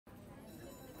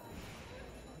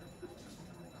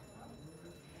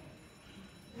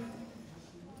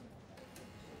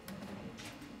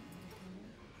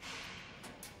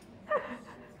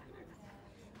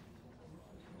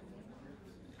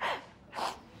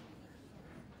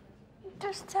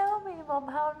Just tell me, Mum,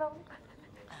 how long?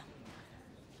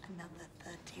 Another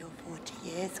 30 or 40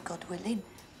 years, God willing.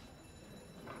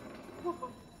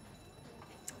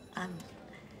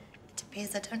 It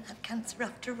appears I don't have cancer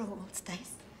after all,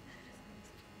 Stace.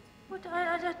 What?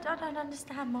 I don't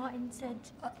understand. Martin said.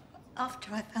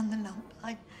 After I found the lump,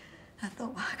 I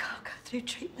thought, well, I can't go through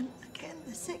treatment again.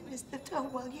 The sickness,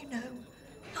 well, you know,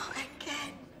 not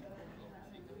again.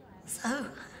 So,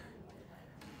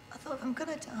 I thought if I'm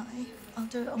gonna die, I'll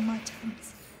do it on my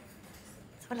terms.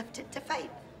 So I left it to fate.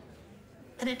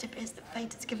 And it appears that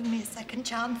fate has given me a second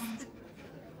chance.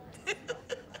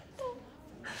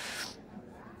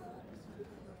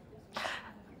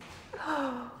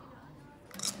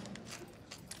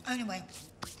 Anyway,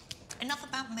 enough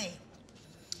about me.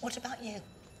 What about you?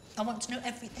 I want to know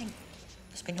everything.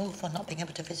 It's been awful not being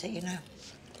able to visit, you know.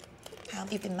 How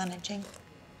have you been managing?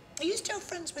 Are you still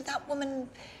friends with that woman,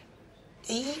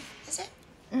 Eve, is it?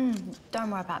 Don't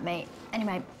worry about me.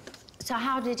 Anyway, so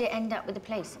how did it end up with the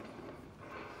police?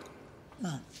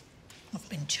 Well, I've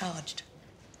been charged.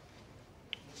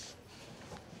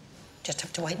 Just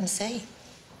have to wait and see.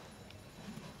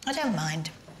 I don't mind.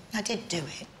 I did do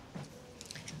it.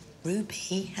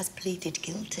 Ruby has pleaded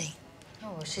guilty.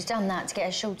 Oh, well, she's done that to get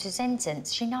a shorter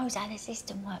sentence. She knows how the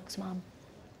system works, Mum.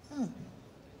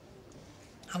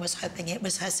 I was hoping it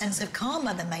was her sense of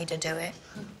karma that made her do it.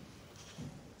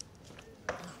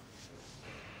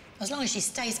 As long as she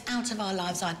stays out of our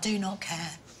lives, I do not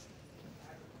care.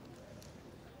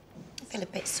 I feel a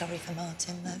bit sorry for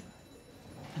Martin,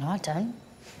 though. No, I don't.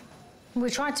 We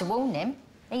tried to warn him.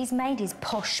 He's made his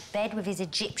posh bed with his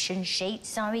Egyptian sheets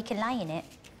so he can lay in it.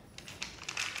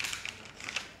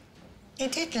 You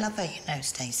did love her, you know,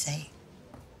 Stacey.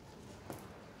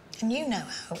 And you know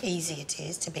how easy it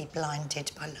is to be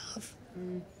blinded by love.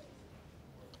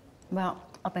 Well,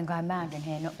 I've been going mad in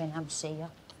here, not being able to see you.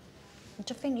 And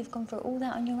to think you've gone through all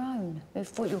that on your own. You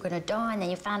thought you were going to die and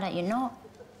then you found out you're not.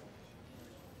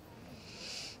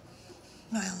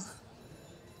 Well,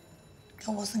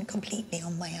 I wasn't completely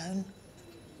on my own.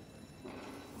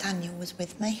 Daniel was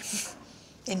with me.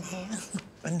 In here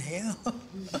and here.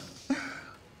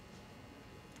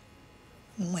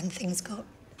 And when things got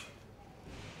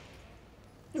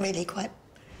really quite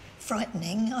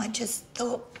frightening, I just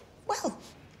thought, well,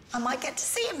 I might get to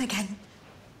see him again.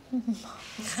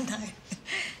 I know.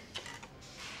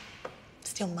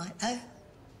 Still might, though,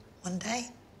 one day.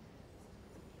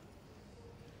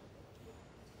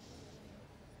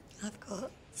 I've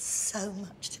got so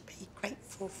much to be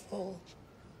grateful for,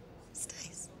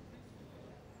 Stace.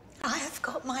 I have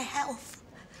got my health.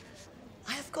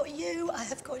 I have got you, I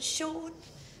have got Sean.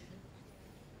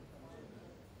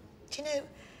 Do you know,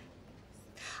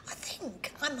 I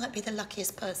think I might be the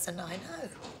luckiest person I know.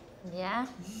 Yeah?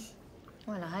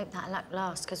 Well, I hope that luck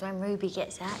lasts, because when Ruby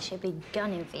gets out, she'll be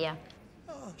gunning for you.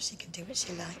 Oh, she can do what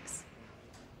she likes.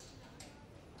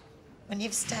 When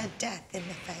you've stared death in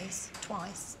the face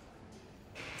twice,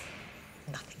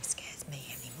 nothing scares